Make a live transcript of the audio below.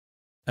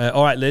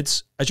All right,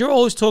 Lids. As you're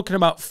always talking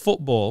about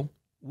football,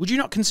 would you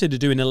not consider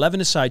doing an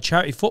 11-a-side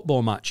charity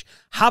football match?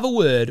 Have a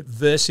word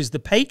versus the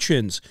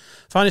patrons.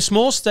 Find a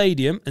small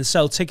stadium and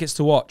sell tickets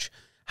to watch.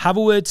 Have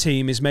a Word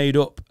team is made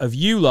up of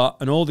you lot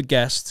and all the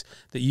guests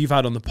that you've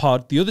had on the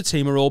pod. The other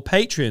team are all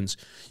patrons.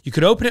 You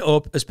could open it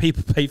up as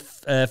people pay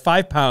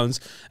 £5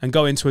 and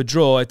go into a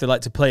draw if they'd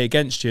like to play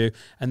against you,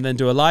 and then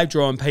do a live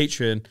draw on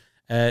Patreon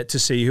to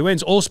see who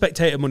wins. All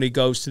spectator money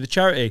goes to the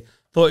charity.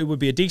 Thought it would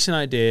be a decent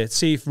idea to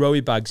see if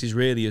Rowe Bags is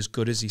really as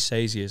good as he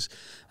says he is.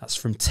 That's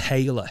from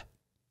Taylor.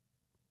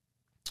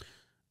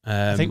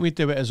 I think we'd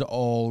do it as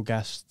all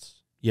guests.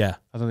 Yeah,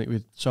 I don't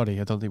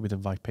think we'd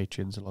invite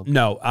patrons along.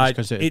 No, I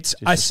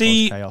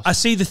see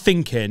the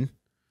thinking,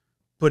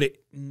 but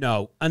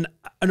no. And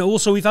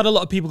also we've had a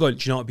lot of people going,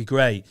 do you know what would be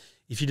great?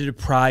 If you did a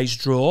prize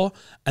draw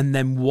and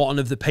then one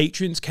of the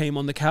patrons came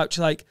on the couch,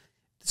 like,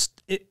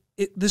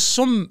 there's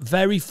some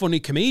very funny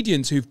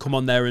comedians who've come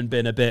on there and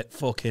been a bit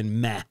fucking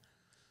meh.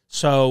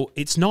 So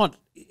we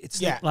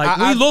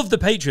love the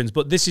patrons,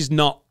 but this is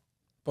not.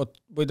 But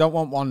we don't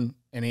want one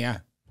in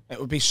here. It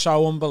would be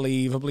so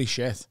unbelievably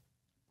shit.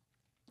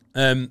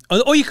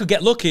 Or you could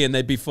get lucky and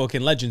they'd be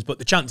fucking legends, but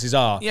the chances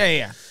are,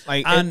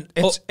 like, and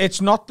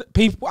it's not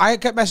people. I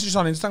get messages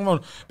on Instagram going,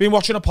 "Been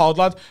watching a pod,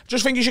 lad.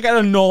 Just think you should get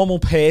a normal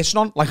person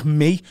on, like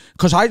me,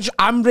 because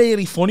I'm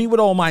really funny with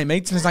all my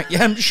mates." And it's like,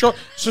 yeah, I'm sure.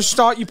 So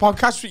start your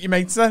podcast with your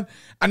mates then,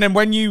 and then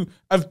when you've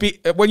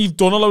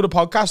done a load of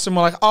podcasts and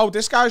we're like, "Oh,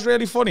 this guy's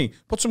really funny.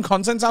 Put some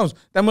content out."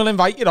 Then we'll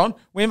invite you on.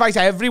 We invite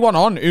everyone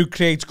on who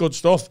creates good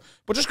stuff.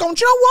 But just going,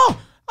 do you know what?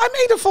 I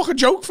made a fucking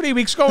joke 3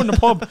 weeks ago in the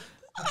pub.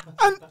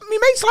 And my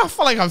mates laugh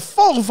for like a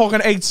full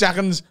fucking 8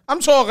 seconds. I'm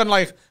talking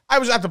like I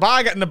was at the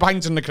bar getting the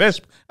pints and the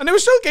crisp, and they were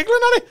still giggling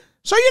on it.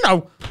 So,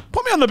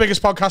 put me on the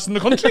biggest podcast in the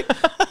country.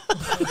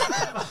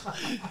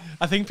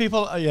 I think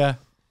people, yeah.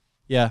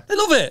 They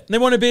love it. They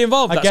want to be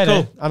involved. That's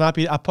cool. And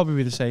I'd probably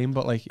be the same,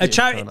 but like a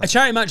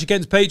charity match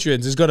against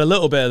patrons has got a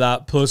little bit of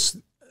that, plus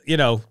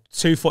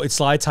 2-footed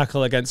slide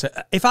tackle against it.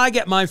 If I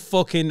get my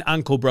fucking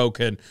ankle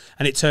broken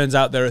and it turns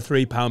out they're a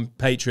 £3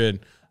 patron,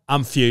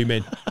 I'm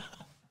fuming.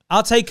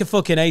 I'll take a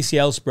fucking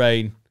ACL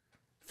sprain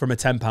from a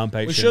 £10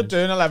 patron. We should do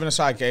an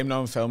 11-a-side game, no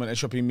one filming. It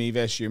should be me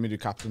versus you, we do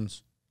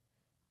captains.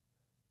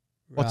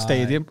 What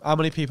stadium? How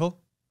many people?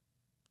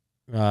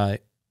 Right.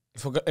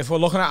 If we're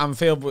looking at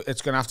Anfield,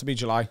 it's going to have to be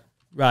July.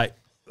 Right.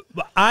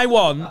 I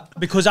want,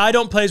 because I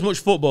don't play as much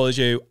football as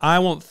you, I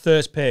want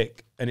first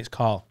pick, and it's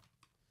Carl.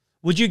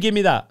 Would you give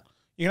me that?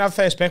 You can have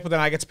first pick, but then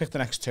I get to pick the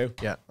next two.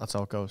 Yeah, that's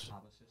how it goes.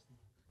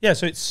 Yeah,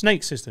 so it's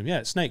snake system. Yeah,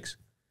 it's snakes.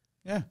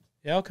 Yeah.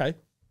 Yeah, okay.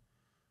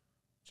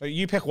 So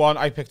you pick one,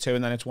 I pick two,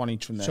 and then it's one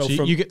each from there. So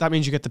that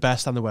means you get the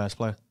best and the worst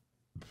player.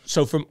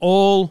 So from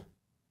all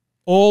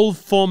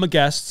former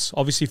guests,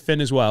 obviously Finn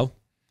as well.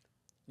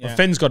 Yeah. Well,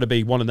 Finn's got to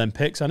be one of them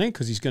picks, I think,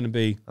 because he's going to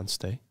be... And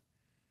stay.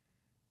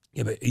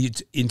 Yeah, but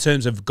in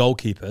terms of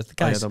goalkeeper, the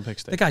guy's, don't pick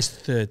Steve. The guy's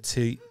third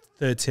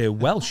tier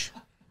Welsh.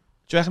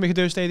 Do you reckon we could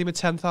do a stadium with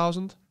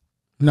 10,000?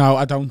 No,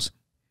 I don't.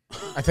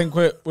 I think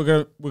we're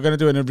gonna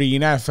do an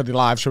arena for the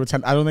live show with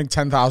 10. I don't think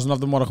 10,000 of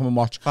them want to come and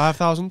watch.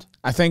 5,000.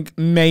 I think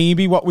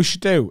maybe what we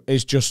should do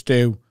is just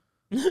do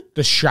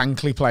the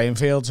Shankly playing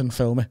fields and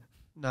film it.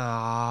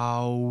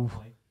 No.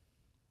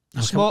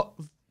 Smart.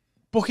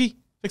 Bucky,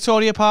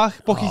 Victoria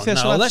Park, Bucky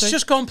Thistle. No, let's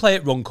just go and play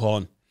at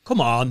Runcorn. Come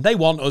on, they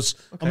want us,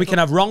 and we can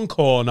have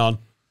Runcorn on.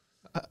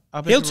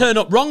 He'll turn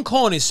up.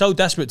 Runcorn is so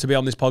desperate to be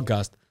on this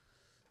podcast.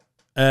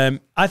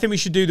 I think we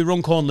should do the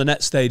Runcorn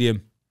Lynette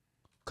Stadium.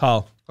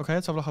 Carl. Okay,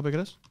 let's have a look how big it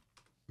is.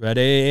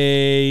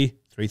 Ready?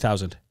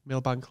 3,000.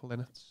 Millbank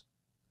Linnets.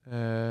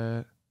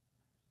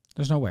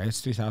 There's no way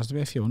it's 3,000 to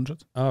be a few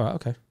hundred. All right,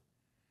 okay.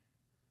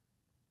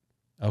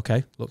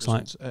 Okay, looks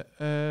like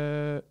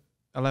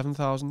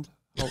 11,000.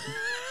 It's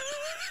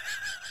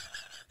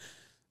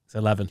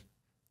 11.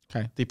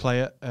 Okay. They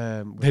play it.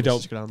 They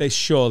don't. Ground. They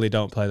surely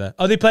don't play there.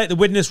 Oh, they play at the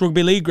Widnes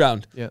Rugby League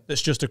ground. Yeah,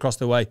 that's just across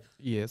the way.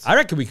 Yes. I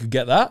reckon we could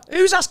get that.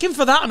 Who's asking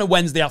for that on a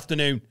Wednesday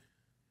afternoon?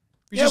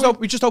 We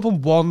just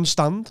open one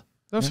stand.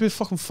 There has to be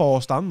fucking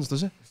 4 stands,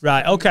 does it?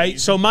 Right. Okay.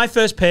 So my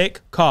first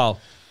pick,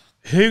 Carl.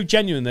 Who's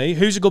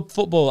a good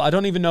footballer? I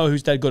don't even know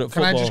who's dead good at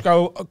football. Can I just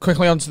go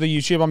quickly onto the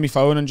YouTube on my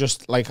phone and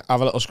just like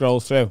have a little scroll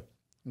through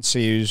and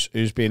see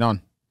who's been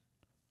on?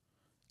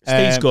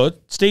 Steve's good.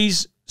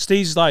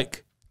 Steve's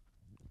like.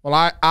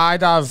 Well,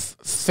 I'd have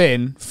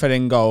Finn for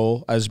in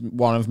goal as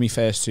one of my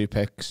first 2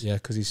 picks. Yeah,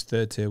 because he's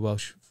third tier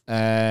Welsh.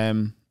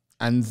 And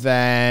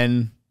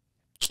then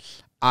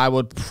I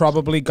would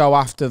probably go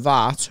after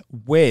that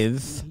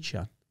with...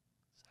 Isha.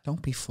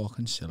 Don't be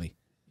fucking silly.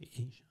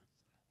 Isha.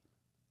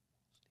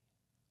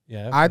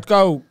 Yeah. Okay. I'd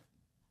go...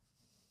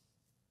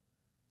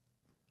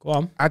 Go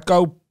on. I'd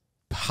go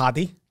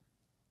Paddy.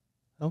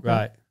 Okay.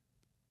 Right.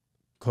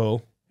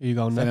 Cool. Who you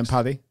going next? Finn and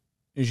Paddy.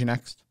 Who's your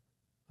next?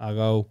 I'll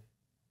go...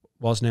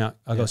 Wozniak.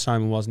 I'll go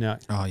Simon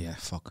Wozniak. Oh, yeah,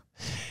 fuck.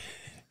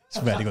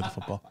 He's very good at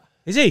football.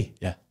 Is he?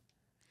 Yeah.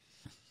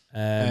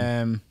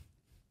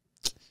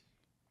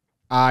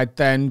 I'd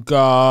then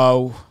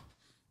go...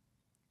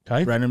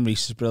 Okay. Brennan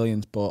Reese is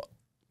brilliant, but...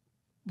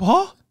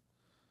 What?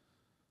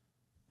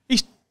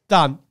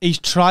 Dan, he's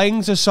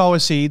trying to sow a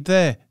seed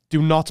there.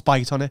 Do not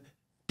bite on it.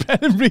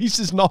 Brennan Reese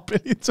is not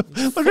brilliant.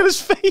 Look at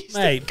his face.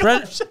 Mate,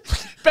 Brennan Reese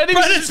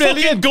is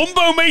brilliant.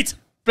 gumbo, mate.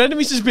 Brennan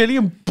Reese is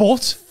brilliant,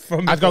 but...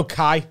 I'd go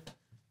Kai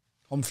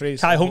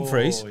Humphries. Kai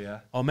Humphries. Oh,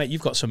 yeah. Oh, mate,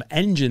 you've got some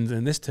engines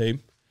in this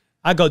team.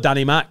 I go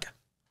Danny Mack.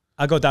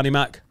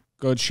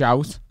 Good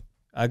shout.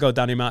 I go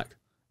Danny Mack.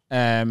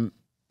 Callum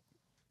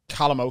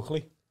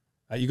Oakley.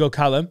 You go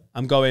Callum.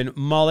 I'm going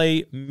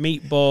Molly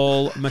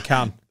Meatball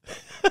McCann.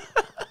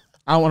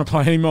 I don't want to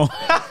play anymore.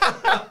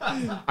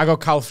 I go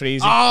Cal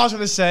Freezy. Oh, I was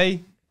going to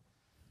say.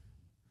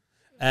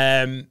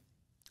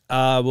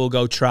 We'll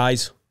go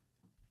Tries.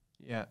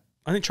 Yeah.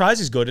 I think Tries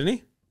is good, isn't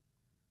he?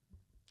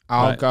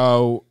 I'll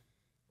go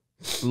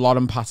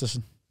Lauren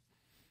Patterson.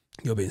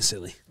 You're being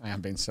silly. I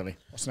am being silly.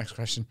 What's the next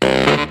question?